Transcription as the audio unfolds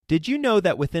Did you know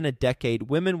that within a decade,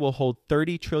 women will hold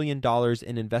 $30 trillion in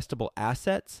investable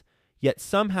assets? Yet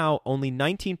somehow only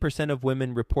 19% of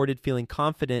women reported feeling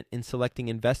confident in selecting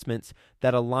investments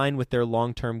that align with their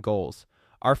long-term goals.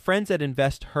 Our friends at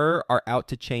InvestHer are out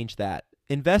to change that.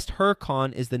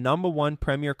 InvestHerCon is the #1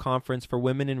 premier conference for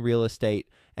women in real estate,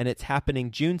 and it's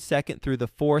happening June 2nd through the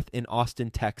 4th in Austin,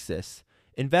 Texas.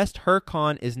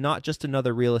 InvestHerCon is not just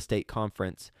another real estate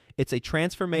conference. It's a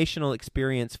transformational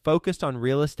experience focused on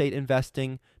real estate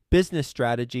investing, business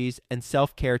strategies, and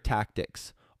self-care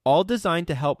tactics, all designed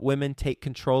to help women take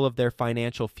control of their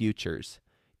financial futures.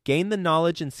 Gain the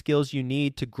knowledge and skills you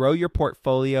need to grow your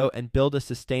portfolio and build a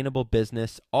sustainable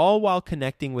business, all while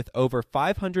connecting with over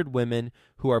 500 women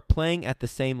who are playing at the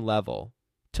same level.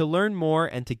 To learn more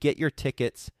and to get your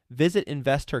tickets, visit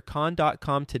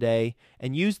InvestHerCon.com today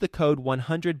and use the code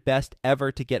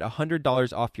 100BESTEVER to get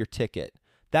 $100 off your ticket.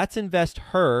 That's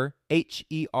InvestHer,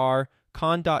 H-E-R,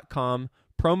 con.com,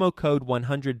 promo code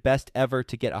 100BESTEVER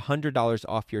to get $100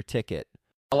 off your ticket.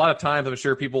 A lot of times, I'm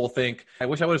sure people will think, I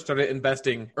wish I would have started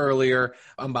investing earlier.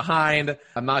 I'm behind.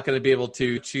 I'm not going to be able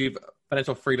to achieve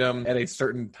financial freedom at a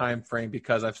certain time frame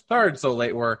because I've started so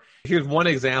late. Where here's one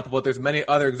example, but there's many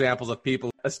other examples of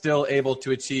people still able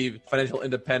to achieve financial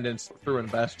independence through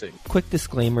investing. Quick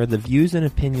disclaimer, the views and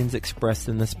opinions expressed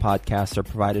in this podcast are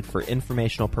provided for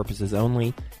informational purposes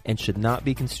only and should not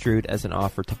be construed as an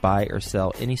offer to buy or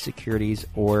sell any securities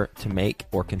or to make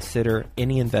or consider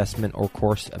any investment or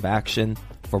course of action.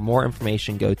 For more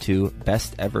information, go to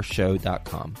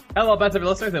bestevershow.com. Hello, Best Ever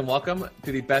listeners, and welcome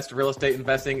to the Best Real Estate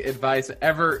Investing Advice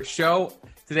Ever show.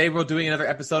 Today, we're doing another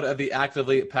episode of the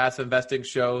Actively Passive Investing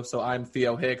Show. So I'm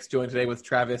Theo Hicks, joined today with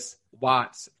Travis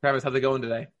Watts. Travis, how's it going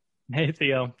today? Hey,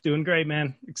 Theo. Doing great,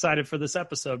 man. Excited for this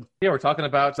episode. Yeah, we're talking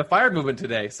about the FIRE movement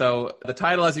today. So the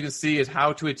title, as you can see, is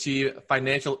How to Achieve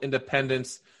Financial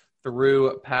Independence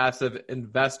Through Passive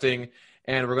Investing.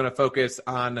 And we're going to focus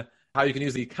on how you can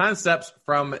use the concepts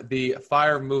from the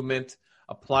FIRE movement,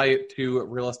 apply it to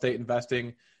real estate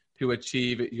investing to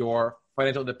achieve your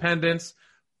financial independence,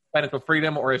 financial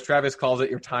freedom, or as Travis calls it,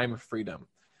 your time freedom.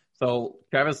 So,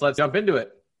 Travis, let's jump into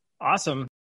it. Awesome.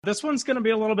 This one's going to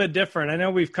be a little bit different. I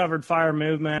know we've covered FIRE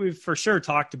movement. We've for sure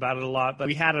talked about it a lot, but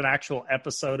we had an actual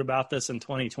episode about this in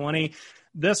 2020.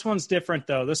 This one's different,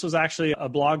 though. This was actually a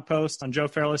blog post on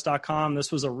joefairless.com.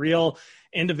 This was a real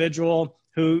individual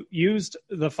who used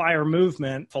the FIRE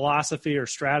movement philosophy or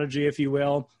strategy, if you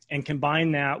will, and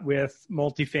combined that with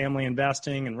multifamily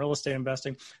investing and real estate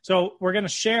investing. So we're going to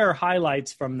share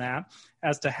highlights from that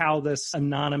as to how this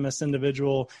anonymous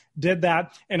individual did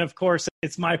that. And of course,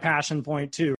 it's my passion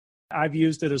point too. I've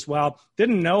used it as well.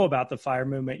 Didn't know about the FIRE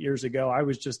movement years ago. I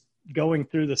was just going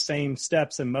through the same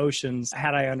steps and motions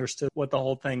had I understood what the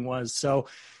whole thing was. So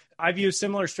I've used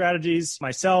similar strategies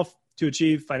myself to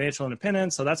achieve financial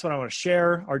independence. So that's what I want to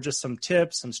share, are just some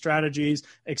tips, some strategies,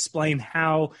 explain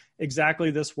how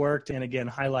exactly this worked, and again,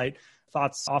 highlight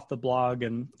thoughts off the blog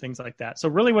and things like that. So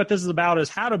really what this is about is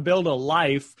how to build a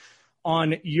life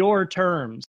on your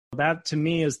terms. That to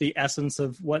me is the essence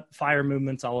of what FIRE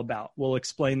movement's all about. We'll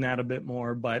explain that a bit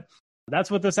more, but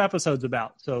that's what this episode's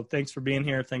about. So thanks for being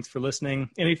here. Thanks for listening.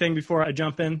 Anything before I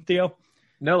jump in, Theo?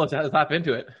 No, let's hop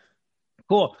into it.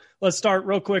 Cool. Let's start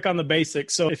real quick on the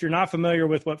basics. So if you're not familiar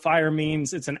with what FIRE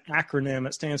means, it's an acronym.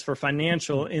 It stands for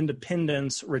Financial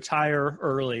Independence Retire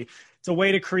Early. It's a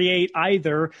way to create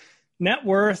either net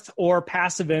worth or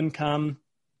passive income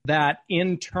that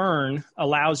in turn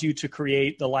allows you to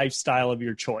create the lifestyle of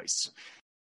your choice.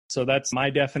 So that's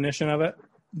my definition of it.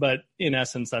 But in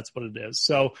essence, that's what it is.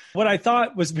 So what I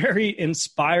thought was very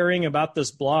inspiring about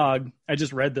this blog, I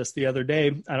just read this the other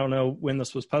day. I don't know when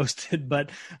this was posted, but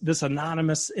this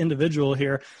anonymous individual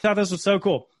here, I thought this was so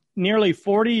cool. Nearly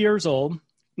 40 years old,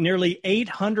 nearly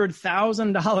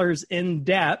 $800,000 in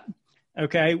debt,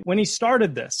 okay, when he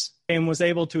started this and was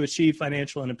able to achieve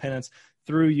financial independence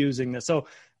through using this. So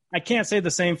I can't say the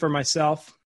same for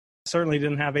myself. Certainly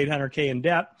didn't have 800K in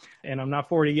debt, and I'm not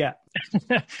 40 yet.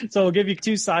 So I'll give you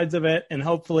two sides of it, and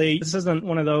hopefully this isn't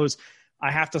one of those,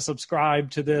 I have to subscribe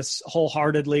to this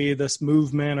wholeheartedly, this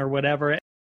movement or whatever.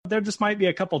 There just might be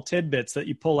a couple tidbits that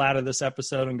you pull out of this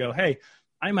episode and go, hey,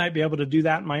 I might be able to do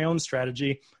that in my own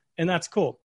strategy, and that's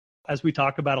cool. As we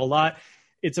talk about a lot,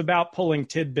 it's about pulling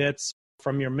tidbits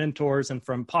from your mentors and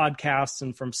from podcasts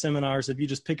and from seminars. If you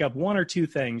just pick up one or two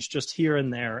things just here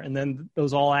and there, and then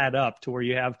those all add up to where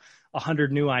you have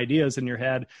 100 new ideas in your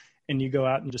head and you go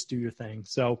out and just do your thing.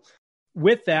 So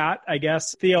with that, I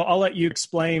guess, Theo, I'll let you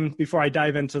explain before I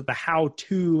dive into the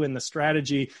how-to and the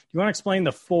strategy. Do you want to explain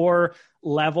the 4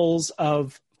 levels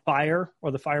of FIRE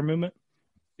or the FIRE movement?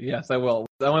 Yes, I will.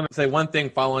 I want to say one thing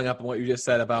following up on what you just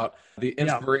said about the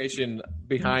inspiration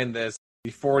behind this.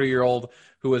 The 40-year-old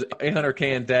who was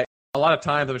 $800K in debt. A lot of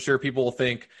times I'm sure people will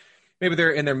think maybe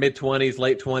they're in their mid-20s,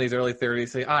 late 20s, early 30s,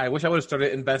 say, I wish I would have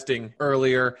started investing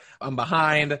earlier. I'm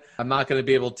behind. I'm not going to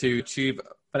be able to achieve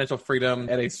financial freedom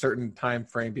at a certain time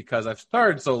frame because I've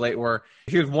started so late. Where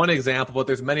here's one example, but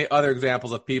there's many other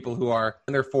examples of people who are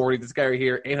in their 40s. This guy right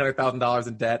here, $800,000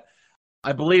 in debt.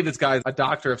 I believe this guy's a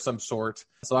doctor of some sort.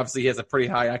 So obviously he has a pretty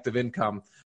high active income.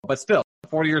 But still,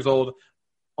 40 years old,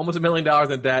 almost $1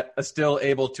 million in debt, is still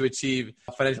able to achieve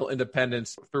financial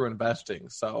independence through investing.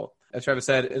 So as Travis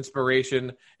said,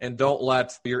 inspiration, and don't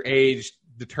let your age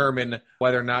determine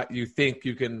whether or not you think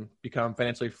you can become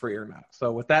financially free or not.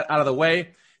 So with that out of the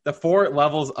way, the 4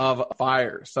 levels of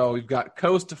FIRE. So we've got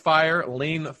Coast FIRE,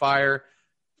 Lean FIRE,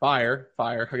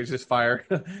 it's just FIRE,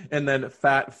 and then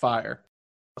Fat FIRE.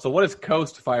 So what does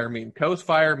Coast FIRE mean? Coast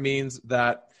FIRE means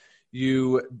that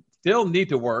you still need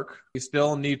to work. You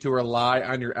still need to rely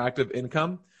on your active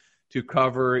income to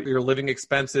cover your living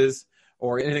expenses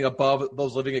or anything above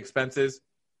those living expenses.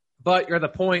 But you're at the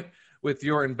point with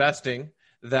your investing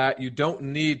that you don't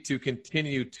need to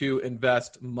continue to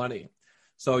invest money.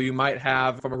 So you might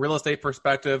have, from a real estate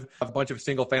perspective, a bunch of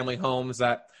single family homes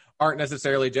that aren't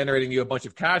necessarily generating you a bunch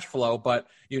of cash flow, but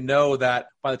you know that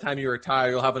by the time you retire,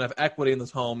 you'll have enough equity in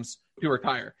those homes to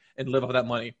retire and live off of that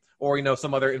money. Or,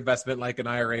 some other investment like an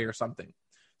IRA or something.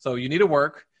 So you need to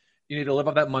work, you need to live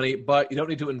off that money, but you don't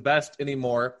need to invest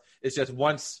anymore. It's just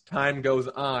once time goes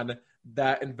on,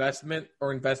 that investment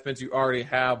or investments you already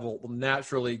have will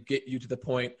naturally get you to the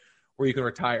point where you can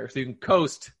retire. So you can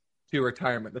coast to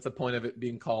retirement. That's the point of it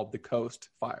being called the Coast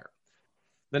FIRE.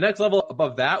 The next level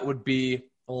above that would be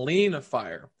Lean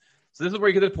FIRE. So this is where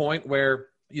you get to the point where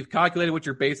you've calculated what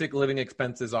your basic living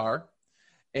expenses are.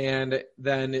 And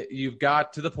then you've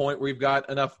got to the point where you've got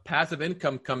enough passive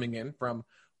income coming in from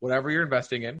whatever you're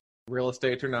investing in, real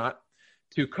estate or not,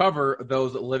 to cover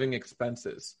those living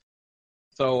expenses.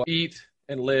 So eat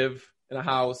and live in a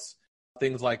house,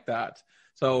 things like that.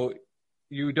 So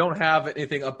you don't have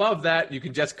anything above that. You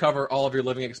can just cover all of your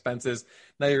living expenses.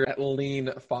 Now you're at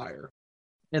Lean FIRE.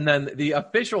 And then the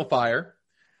official FIRE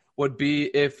would be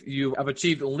if you have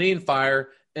achieved Lean FIRE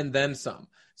and then some.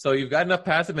 So you've got enough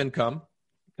passive income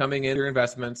coming in your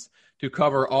investments to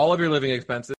cover all of your living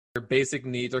expenses. Your basic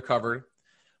needs are covered.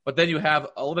 But then you have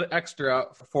a little bit extra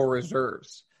for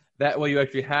reserves. That way you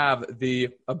actually have the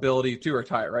ability to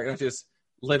retire, right? Not just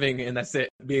living and that's it,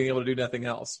 being able to do nothing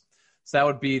else. So that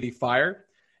would be the FIRE.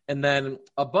 And then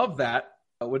above that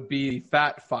would be the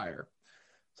Fat FIRE.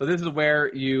 So this is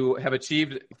where you have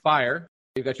achieved FIRE.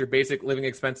 You've got your basic living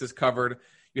expenses covered.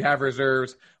 You have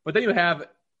reserves, but then you have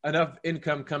enough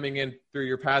income coming in through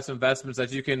your passive investments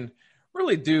that you can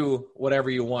really do whatever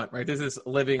you want, right? This is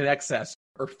living in excess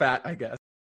or fat, I guess.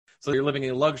 So you're living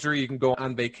in luxury. You can go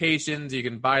on vacations. You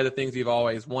can buy the things you've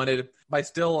always wanted by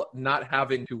still not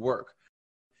having to work.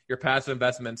 Your passive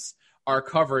investments are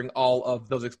covering all of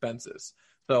those expenses.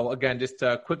 So again, just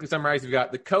to quickly summarize, you've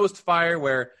got the Coast FIRE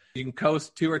where you can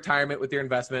coast to retirement with your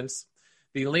investments.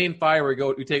 The Lean FIRE where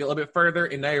you take it a little bit further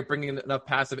and now you're bringing in enough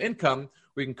passive income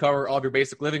where you can cover all of your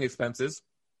basic living expenses.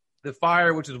 The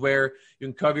FIRE, which is where you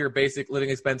can cover your basic living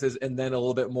expenses and then a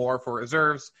little bit more for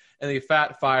reserves. And the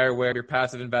Fat FIRE, where your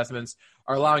passive investments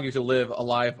are allowing you to live a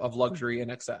life of luxury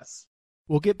and excess.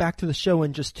 We'll get back to the show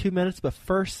in just 2 minutes, but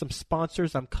first, some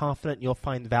sponsors I'm confident you'll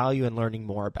find value in learning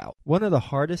more about. One of the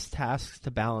hardest tasks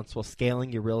to balance while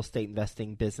scaling your real estate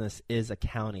investing business is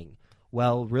accounting.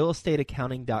 Well,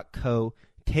 realestateaccounting.co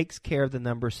takes care of the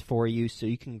numbers for you so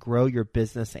you can grow your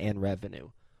business and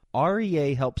revenue.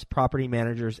 REA helps property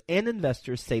managers and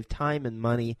investors save time and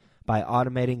money by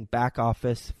automating back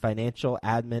office, financial,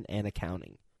 admin, and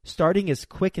accounting. Starting is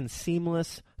quick and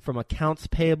seamless, from accounts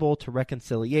payable to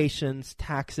reconciliations,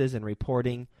 taxes, and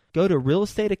reporting. Go to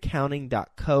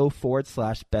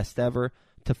realestateaccounting.co/best ever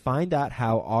to find out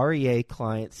how REA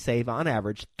clients save on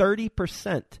average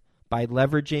 30% by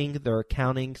leveraging their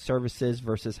accounting services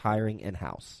versus hiring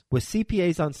in-house. With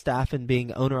CPAs on staff and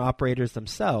being owner-operators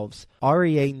themselves,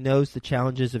 REA knows the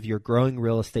challenges of your growing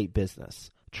real estate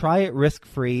business. Try it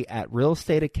risk-free at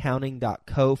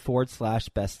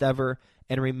realestateaccounting.co/best ever,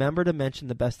 and remember to mention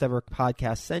the Best Ever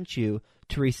podcast sent you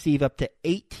to receive up to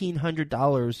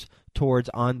 $1,800 towards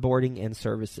onboarding and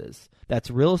services. That's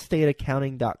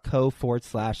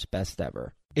realestateaccounting.co/best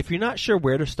ever. If you're not sure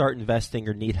where to start investing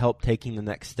or need help taking the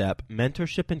next step,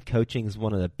 mentorship and coaching is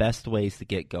one of the best ways to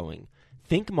get going.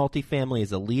 Think Multifamily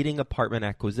is a leading apartment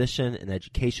acquisition and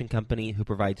education company who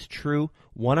provides true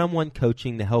one-on-one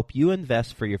coaching to help you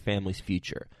invest for your family's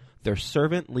future. Their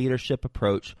servant leadership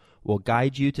approach will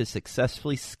guide you to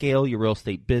successfully scale your real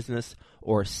estate business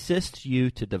or assist you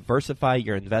to diversify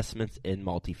your investments in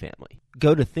multifamily.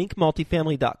 Go to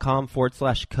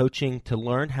thinkmultifamily.com/coaching to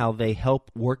learn how they help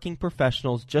working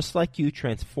professionals just like you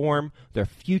transform their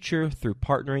future through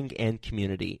partnering and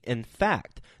community. In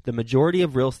fact, the majority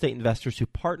of real estate investors who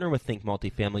partner with Think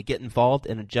Multifamily get involved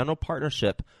in a general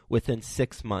partnership within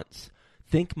 6 months.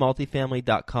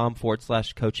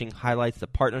 thinkmultifamily.com/coaching highlights the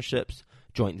partnerships,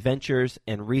 joint ventures,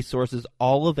 and resources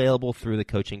all available through the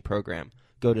coaching program.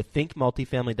 Go to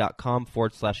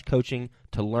thinkmultifamily.com/coaching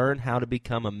to learn how to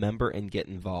become a member and get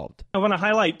involved. I want to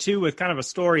highlight too with kind of a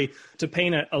story to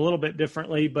paint it a little bit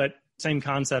differently, but same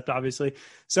concept, obviously.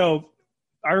 So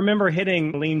I remember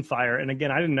hitting lean fire. And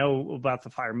again, I didn't know about the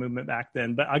fire movement back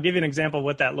then, but I'll give you an example of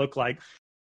what that looked like.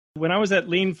 When I was at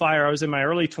lean fire, I was in my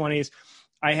early 20s.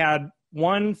 I had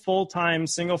one full-time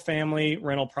single-family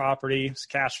rental property, was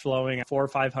cash flowing $400 or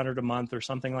 $500 a month or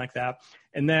something like that.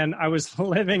 And then I was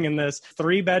living in this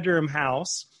 3-bedroom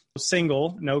house,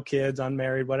 single, no kids,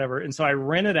 unmarried, whatever. And so I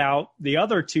rented out the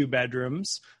other 2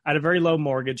 bedrooms. I had a very low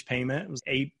mortgage payment. It was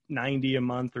 $890 a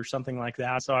month or something like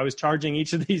that. So I was charging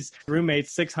each of these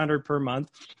roommates $600 per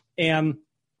month. And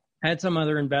I had some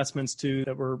other investments too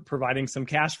that were providing some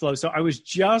cash flow. So I was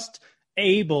just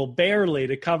able barely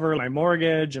to cover my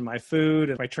mortgage and my food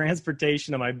and my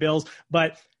transportation and my bills.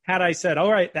 But had I said, all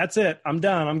right, that's it, I'm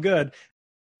done, I'm good.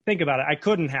 Think about it. I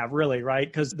couldn't have really, right?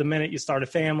 Because the minute you start a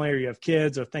family or you have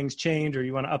kids or things change or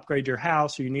you want to upgrade your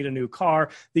house or you need a new car,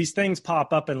 these things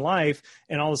pop up in life.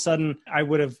 And all of a sudden I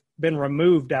would have been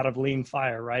removed out of lean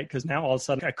fire, right? Because now all of a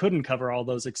sudden I couldn't cover all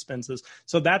those expenses.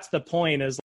 So that's the point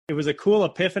is, it was a cool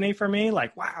epiphany for me,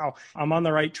 like, wow, I'm on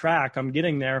the right track. I'm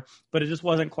getting there, but it just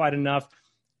wasn't quite enough.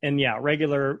 And yeah,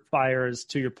 regular fires,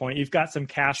 to your point, you've got some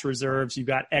cash reserves, you've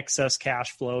got excess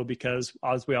cash flow because,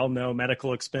 as we all know,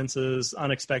 medical expenses,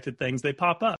 unexpected things, they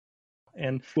pop up.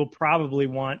 And we'll probably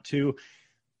want to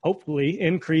hopefully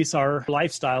increase our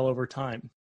lifestyle over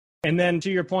time. And then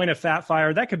to your point of fat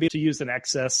fire, that could be to use an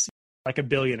excess, like a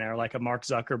billionaire, like a Mark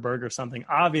Zuckerberg or something,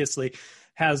 obviously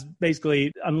has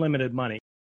basically unlimited money.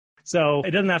 So it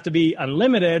doesn't have to be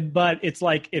unlimited, but it's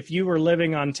like if you were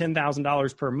living on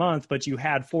 $10,000 per month, but you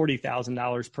had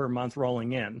 $40,000 per month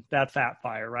rolling in, that fat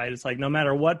fire, right? It's like no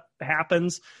matter what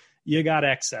happens, you got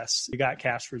excess, you got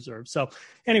cash reserves. So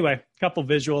anyway, a couple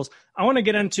visuals. I want to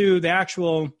get into the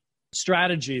actual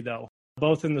strategy though,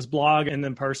 both in this blog and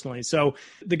then personally. So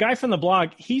the guy from the blog,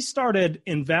 he started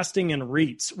investing in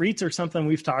REITs. REITs are something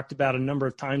we've talked about a number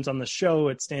of times on the show.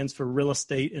 It stands for Real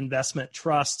Estate Investment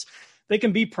Trusts. They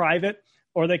can be private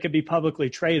or they could be publicly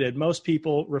traded. Most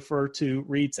people refer to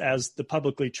REITs as the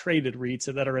publicly traded REITs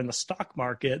that are in the stock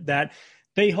market, that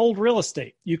they hold real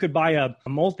estate. You could buy a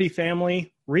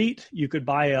multifamily REIT. You could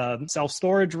buy a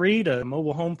self-storage REIT, a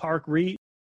mobile home park REIT,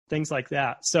 things like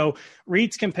that. So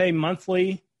REITs can pay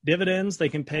monthly dividends. They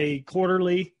can pay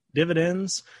quarterly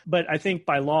dividends. But I think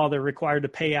by law, they're required to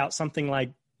pay out something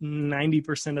like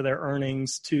 90% of their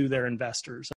earnings to their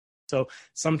investors. So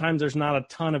sometimes there's not a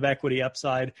ton of equity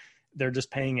upside. They're just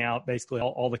paying out basically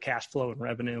all the cash flow and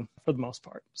revenue for the most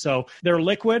part. So they're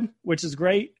liquid, which is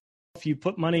great. If you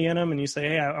put money in them and you say,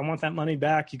 hey, I want that money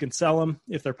back, you can sell them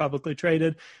if they're publicly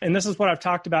traded. And this is what I've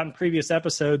talked about in previous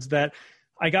episodes, that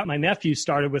I got my nephew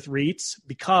started with REITs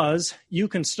because you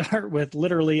can start with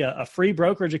literally a free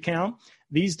brokerage account.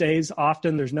 These days,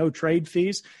 often there's no trade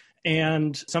fees.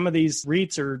 And some of these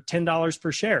REITs are $10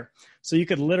 per share. So you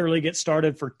could literally get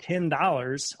started for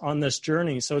 $10 on this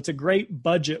journey. So it's a great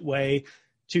budget way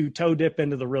to toe dip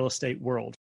into the real estate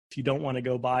world. If you don't want to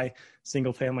go buy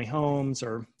single family homes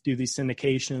or do these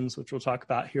syndications, which we'll talk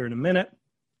about here in a minute.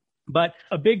 But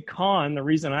a big con, the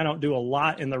reason I don't do a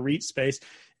lot in the REIT space,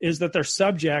 is that they're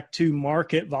subject to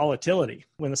market volatility.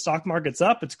 When the stock market's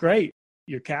up, it's great.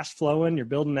 You're cash flowing, you're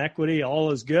building equity,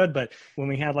 all is good. But when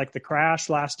we had like the crash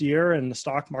last year and the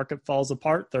stock market falls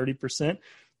apart 30%,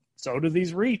 so do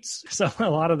these REITs. So a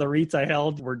lot of the REITs I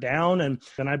held were down, and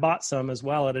then I bought some as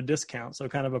well at a discount. So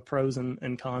kind of a pros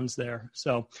and cons there.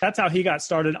 So that's how he got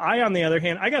started. I, on the other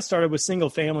hand, I got started with single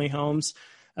family homes,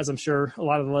 as I'm sure a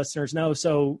lot of the listeners know.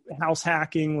 So house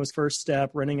hacking was first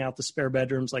step, renting out the spare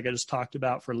bedrooms like I just talked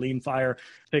about for lean fire,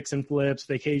 fix and flips,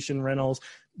 vacation rentals.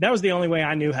 That was the only way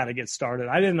I knew how to get started.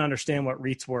 I didn't understand what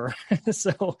REITs were.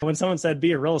 So when someone said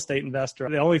be a real estate investor,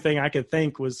 the only thing I could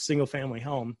think was single family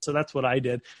home. So that's what I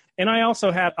did. And I also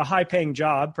had a high paying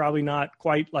job, probably not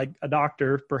quite like a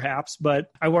doctor perhaps,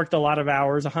 but I worked a lot of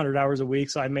hours, 100 hours a week.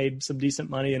 So I made some decent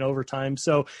money in overtime.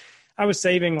 So I was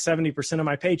saving 70% of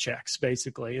my paychecks,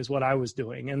 basically, is what I was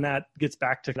doing. And that gets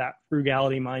back to that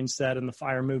frugality mindset and the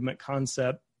fire movement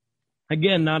concept.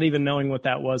 Again, not even knowing what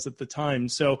that was at the time.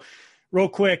 So real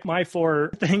quick, my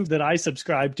 4 things that I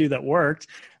subscribed to that worked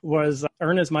was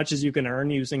earn as much as you can earn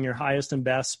using your highest and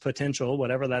best potential,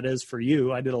 whatever that is for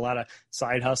you. I did a lot of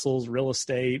side hustles, real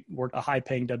estate, worked a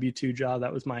high-paying W-2 job.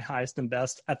 That was my highest and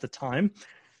best at the time.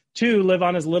 2, live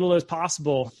on as little as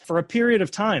possible for a period of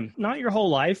time, not your whole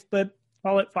life, but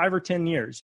call it 5 or 10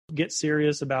 years. Get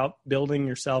serious about building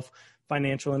yourself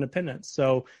financial independence.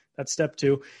 So that's step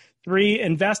 2. 3,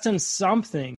 invest in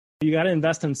something. You got to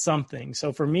invest in something.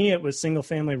 So for me, it was single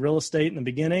family real estate in the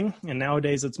beginning. And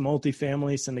nowadays it's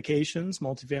multifamily syndications,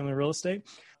 multifamily real estate.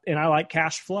 And I like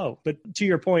cash flow. But to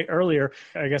your point earlier,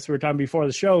 I guess we were talking before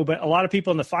the show, but a lot of people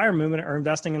in the FIRE movement are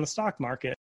investing in the stock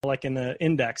market, like in the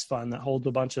index fund that holds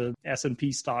a bunch of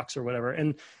S&P stocks or whatever.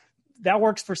 And that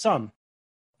works for some.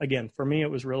 Again, for me,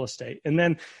 it was real estate. And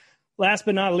then last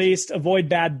but not least, avoid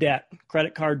bad debt,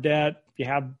 credit card debt. If you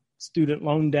have student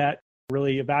loan debt,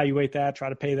 really evaluate that, try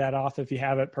to pay that off if you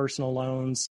have it, personal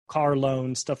loans, car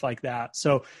loans, stuff like that.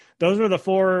 So those are the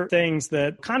 4 things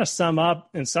that kind of sum up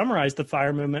and summarize the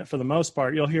FIRE movement for the most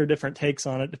part. You'll hear different takes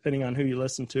on it depending on who you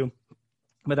listen to,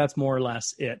 but that's more or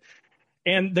less it.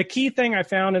 And the key thing I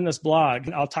found in this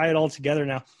blog, I'll tie it all together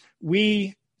now,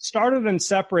 we started in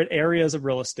separate areas of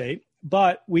real estate,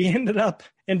 but we ended up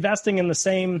investing in the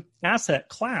same asset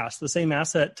class, the same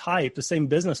asset type, the same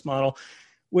business model,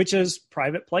 which is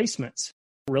private placements.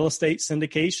 Real estate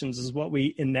syndications is what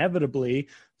we inevitably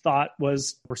thought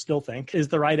was, or still think, is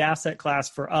the right asset class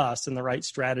for us and the right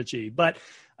strategy. But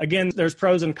again, there's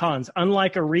pros and cons.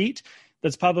 Unlike a REIT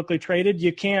that's publicly traded,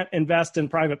 you can't invest in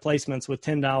private placements with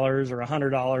 $10 or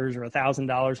 $100 or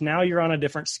 $1,000. Now you're on a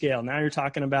different scale. Now you're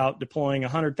talking about deploying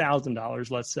 $100,000,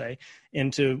 let's say,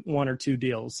 into 1 or 2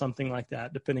 deals, something like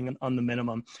that, depending on the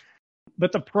minimum.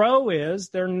 But the pro is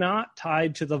they're not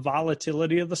tied to the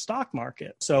volatility of the stock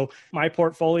market. So my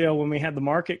portfolio, when we had the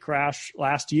market crash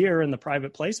last year in the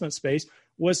private placement space,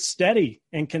 was steady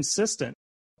and consistent.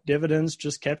 Dividends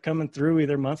just kept coming through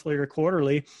either monthly or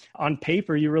quarterly. On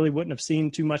paper, you really wouldn't have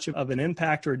seen too much of an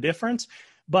impact or a difference.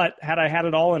 But had I had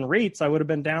it all in REITs, I would have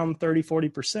been down 30,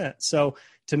 40%. So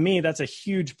to me, that's a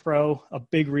huge pro, a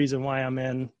big reason why I'm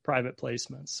in private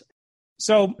placements.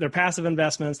 So they're passive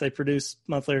investments. They produce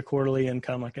monthly or quarterly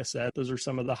income. Like I said, those are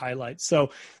some of the highlights.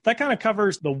 So that kind of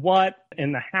covers the what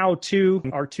and the how to,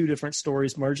 are 2 different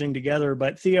stories merging together.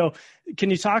 But Theo,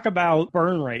 can you talk about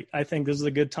burn rate? I think this is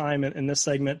a good time in this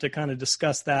segment to kind of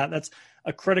discuss that. That's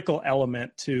a critical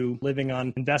element to living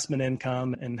on investment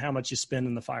income and how much you spend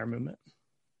in the FIRE movement.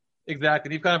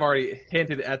 Exactly. You've kind of already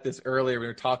hinted at this earlier. We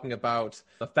were talking about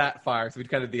the fat FIRE. So we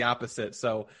kind of the opposite.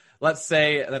 So let's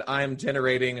say that I'm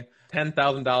generating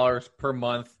 $10,000 per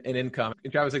month in income.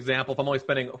 In Travis' example, if I'm only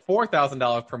spending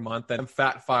 $4,000 per month, then I'm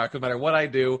fat FIRE. Because no matter what I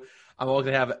do, I'm always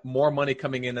going to have more money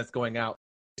coming in that's going out.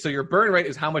 So your burn rate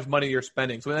is how much money you're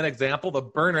spending. So in that example, the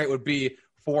burn rate would be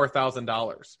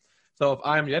 $4,000. So if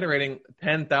I'm generating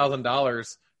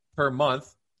 $10,000 per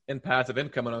month in passive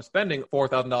income and I'm spending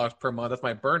 $4,000 per month, that's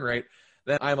my burn rate,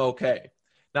 then I'm okay.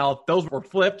 Now, if those were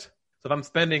flipped, so if I'm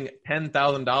spending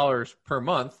 $10,000 per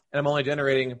month and I'm only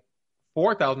generating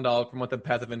 $4,000 per month in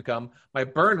passive income, my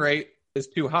burn rate is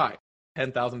too high,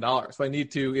 $10,000. So I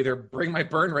need to either bring my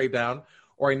burn rate down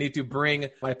or I need to bring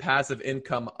my passive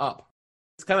income up.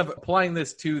 It's kind of applying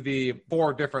this to the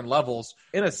 4 different levels.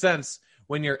 In a sense,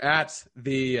 when you're at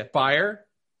the FIRE,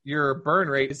 your burn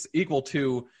rate is equal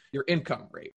to your income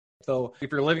rate. So if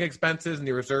your living expenses and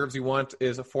your reserves you want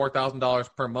is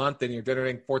 $4,000 per month and you're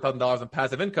generating $4,000 in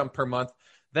passive income per month,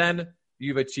 then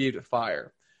you've achieved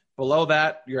FIRE. Below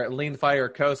that, you're at lean FIRE or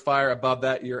coast FIRE. Above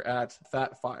that, you're at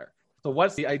fat FIRE. So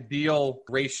what's the ideal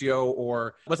ratio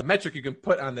or what's a metric you can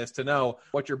put on this to know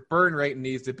what your burn rate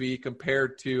needs to be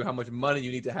compared to how much money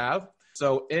you need to have?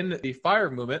 So in the FIRE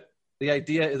movement, the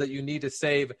idea is that you need to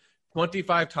save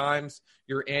 25 times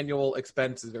your annual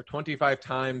expenses or 25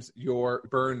 times your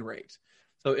burn rate.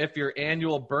 So if your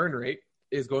annual burn rate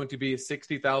is going to be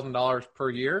 $60,000 per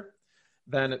year,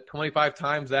 then 25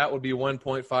 times that would be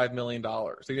 $1.5 million.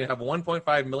 So you're going to have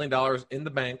 $1.5 million in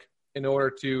the bank in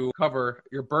order to cover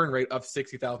your burn rate of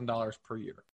 $60,000 per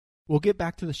year. We'll get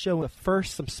back to the show, but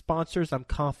first, some sponsors I'm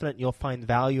confident you'll find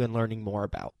value in learning more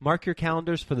about. Mark your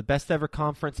calendars for the Best Ever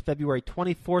Conference, February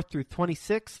 24th through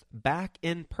 26th, back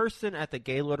in person at the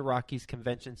Gaylord Rockies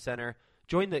Convention Center.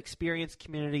 Join the experienced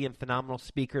community and phenomenal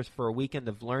speakers for a weekend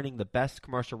of learning the best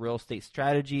commercial real estate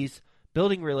strategies,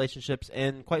 building relationships,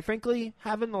 and, quite frankly,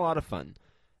 having a lot of fun.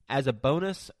 As a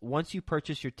bonus, once you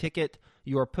purchase your ticket,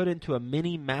 you are put into a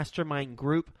mini mastermind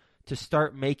group to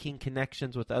start making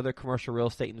connections with other commercial real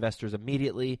estate investors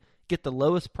immediately. Get the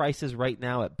lowest prices right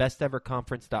now at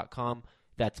besteverconference.com.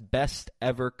 That's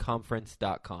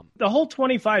besteverconference.com. The whole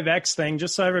 25X thing,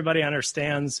 just so everybody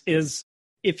understands, is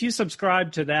if you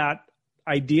subscribe to that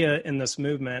idea in this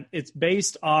movement, it's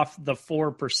based off the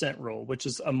 4% rule, which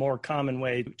is a more common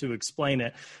way to explain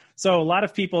it. So a lot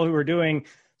of people who are doing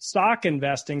stock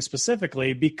investing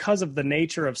specifically, because of the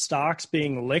nature of stocks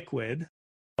being liquid,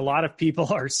 a lot of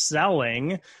people are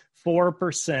selling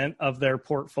 4% of their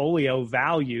portfolio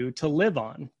value to live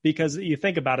on. Because you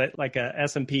think about it, like a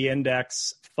S&P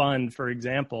index fund, for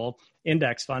example,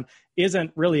 index fund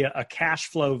isn't really a cash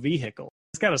flow vehicle.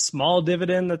 It's got a small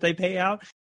dividend that they pay out,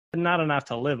 not enough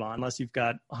to live on unless you've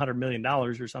got $100 million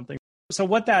or something. So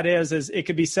what that is it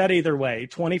could be said either way,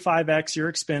 25X your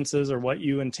expenses or what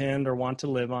you intend or want to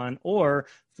live on, or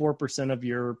 4% of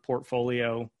your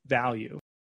portfolio value.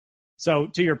 So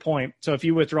to your point, so if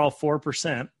you withdraw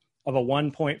 4% of a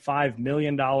 $1.5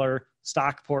 million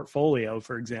stock portfolio,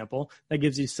 for example, that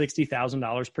gives you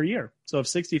 $60,000 per year. So if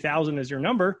 60,000 is your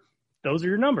number, those are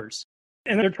your numbers.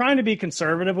 And they're trying to be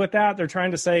conservative with that. They're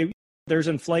trying to say there's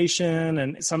inflation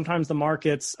and sometimes the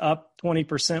market's up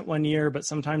 20% one year, but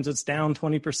sometimes it's down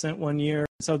 20% one year.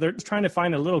 So they're trying to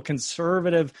find a little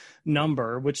conservative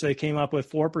number, which they came up with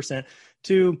 4%,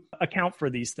 to account for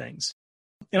these things.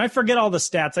 And I forget all the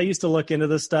stats. I used to look into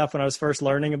this stuff when I was first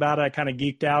learning about it. I kind of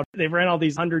geeked out. They ran all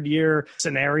these 100-year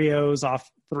scenarios off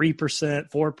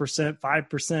 3%, 4%, 5%.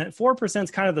 4%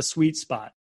 is kind of the sweet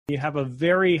spot. You have a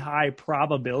very high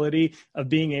probability of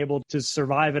being able to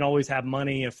survive and always have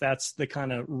money if that's the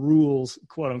kind of rules,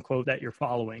 quote unquote, that you're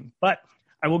following. But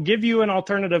I will give you an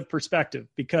alternative perspective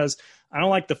because I don't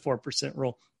like the 4%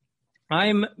 rule.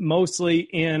 I'm mostly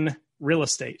in real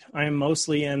estate. I am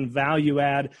mostly in value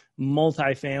add,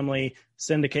 multifamily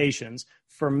syndications.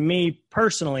 For me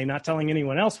personally, not telling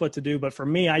anyone else what to do, but for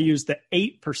me, I use the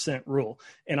 8% rule.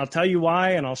 And I'll tell you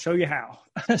why, and I'll show you how.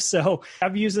 So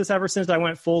I've used this ever since I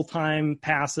went full-time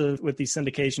passive with these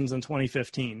syndications in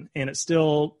 2015, and it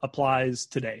still applies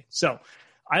today. So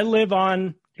I live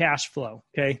on cash flow,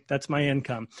 okay? That's my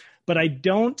income. But I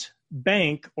don't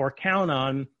bank or count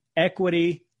on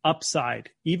equity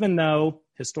upside, even though,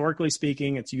 historically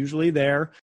speaking, it's usually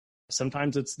there.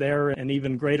 Sometimes it's there in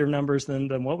even greater numbers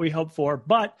than what we hope for,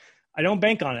 but I don't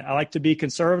bank on it. I like to be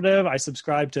conservative. I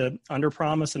subscribe to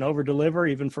underpromise and overdeliver,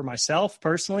 even for myself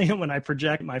personally, when I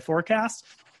project my forecast.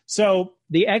 So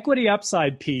the equity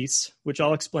upside piece, which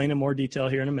I'll explain in more detail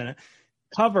here in a minute,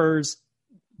 covers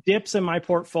dips in my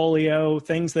portfolio,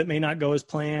 things that may not go as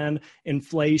planned,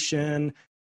 inflation,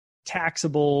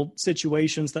 taxable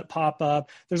situations that pop up.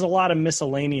 There's a lot of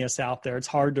miscellaneous out there. It's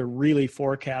hard to really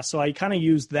forecast. So I kind of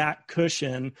use that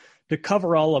cushion to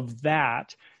cover all of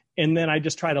that. And then I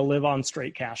just try to live on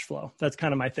straight cash flow. That's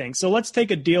kind of my thing. So let's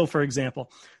take a deal, for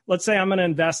example. Let's say I'm going to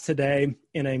invest today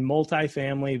in a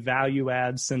multifamily value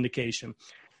add syndication.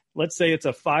 Let's say it's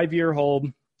a 5-year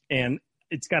hold and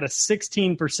it's got a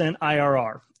 16%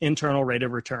 IRR, internal rate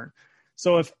of return.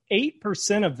 So if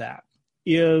 8% of that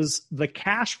is the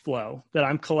cash flow that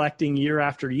I'm collecting year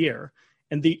after year,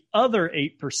 and the other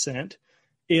 8%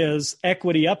 is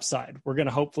equity upside. We're going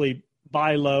to hopefully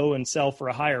buy low and sell for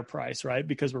a higher price, right?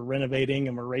 Because we're renovating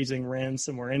and we're raising rents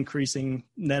and we're increasing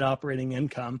net operating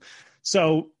income.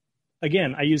 So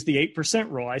again, I use the 8%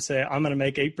 rule. I say, I'm going to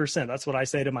make 8%. That's what I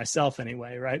say to myself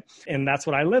anyway, right? And that's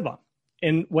what I live on.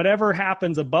 And whatever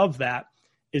happens above that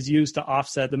is used to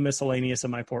offset the miscellaneous in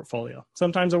my portfolio.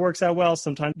 Sometimes it works out well.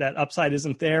 Sometimes that upside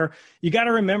isn't there. You got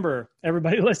to remember,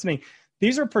 everybody listening,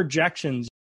 these are projections.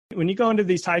 When you go into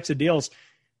these types of deals,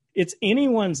 it's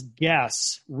anyone's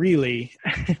guess, really,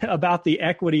 about the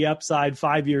equity upside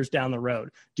 5 years down the road.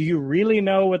 Do you really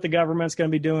know what the government's going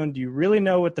to be doing? Do you really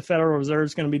know what the Federal Reserve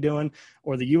is going to be doing,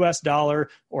 or the U.S. dollar,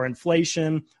 or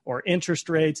inflation, or interest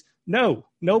rates? No,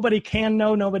 nobody can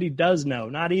know. Nobody does know.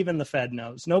 Not even the Fed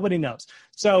knows. Nobody knows.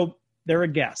 So they're a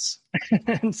guess.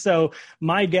 And so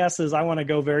my guess is I want to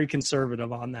go very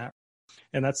conservative on that.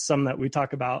 And that's something that we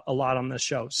talk about a lot on this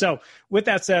show. So with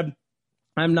that said,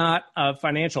 I'm not a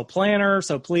financial planner,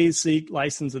 so please seek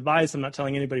licensed advice. I'm not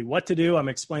telling anybody what to do. I'm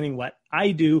explaining what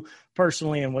I do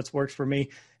personally and what's worked for me.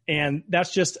 And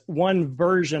that's just one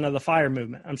version of the FIRE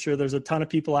movement. I'm sure there's a ton of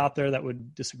people out there that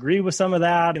would disagree with some of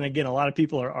that. And again, a lot of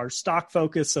people are stock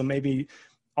focused, so maybe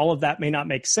all of that may not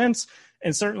make sense.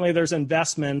 And certainly there's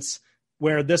investments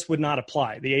where this would not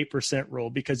apply, the 8% rule,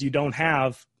 because you don't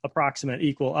have approximate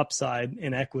equal upside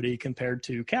in equity compared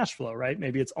to cash flow, right?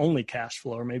 Maybe it's only cash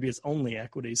flow or maybe it's only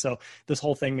equity. So this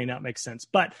whole thing may not make sense.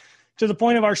 But to the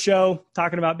point of our show,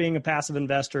 talking about being a passive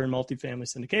investor in multifamily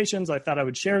syndications, I thought I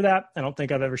would share that. I don't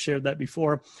think I've ever shared that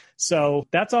before. So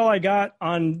that's all I got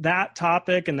on that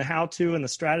topic and the how-to and the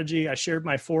strategy. I shared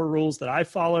my 4 rules that I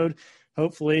followed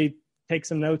hopefully take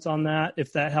some notes on that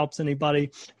if that helps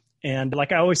anybody. And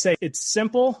like I always say, it's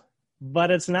simple,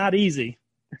 but it's not easy.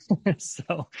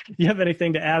 So you have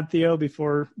anything to add, Theo,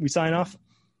 before we sign off?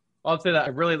 I'll say that I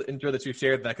really enjoy that you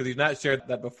shared that, because you've not shared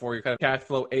that before. Your kind of cash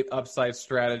flow upside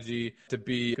strategy to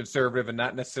be conservative and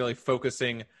not necessarily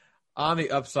focusing on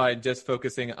the upside, just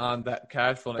focusing on that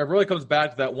cash flow. And it really comes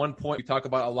back to that one point we talk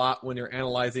about a lot when you're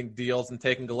analyzing deals and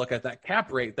taking a look at that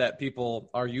cap rate that people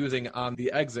are using on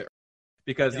the exit.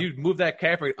 Because you move that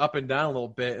cap rate up and down a little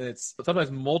bit, and it's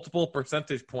sometimes multiple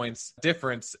percentage points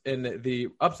difference in the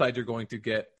upside you're going to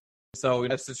get. So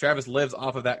since Travis lives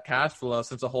off of that cash flow,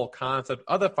 since the whole concept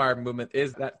of the FIRE movement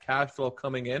is that cash flow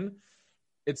coming in,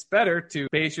 it's better to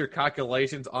base your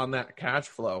calculations on that cash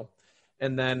flow,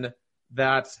 and then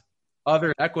that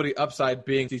other equity upside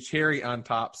being the cherry on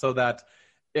top, so that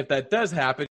if that does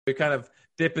happen, you kind of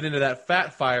dip it into that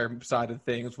fat FIRE side of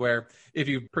things, where if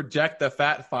you project the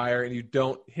fat FIRE and you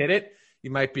don't hit it,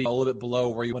 you might be a little bit below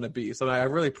where you want to be. So I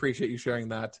really appreciate you sharing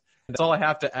that. And that's all I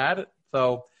have to add.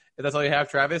 So if that's all you have,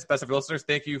 Travis, best of your listeners,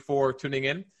 thank you for tuning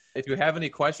in. If you have any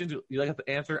questions you'd like to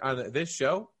answer on this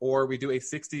show, or we do a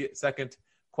 60-second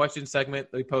question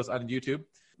segment that we post on YouTube,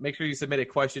 make sure you submit a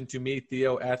question to me,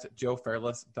 Theo, at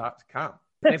joefairless.com.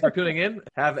 Thanks for tuning in.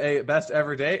 Have a best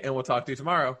ever day, and we'll talk to you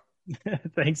tomorrow.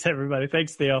 Thanks, everybody.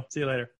 Thanks, Theo. See you later.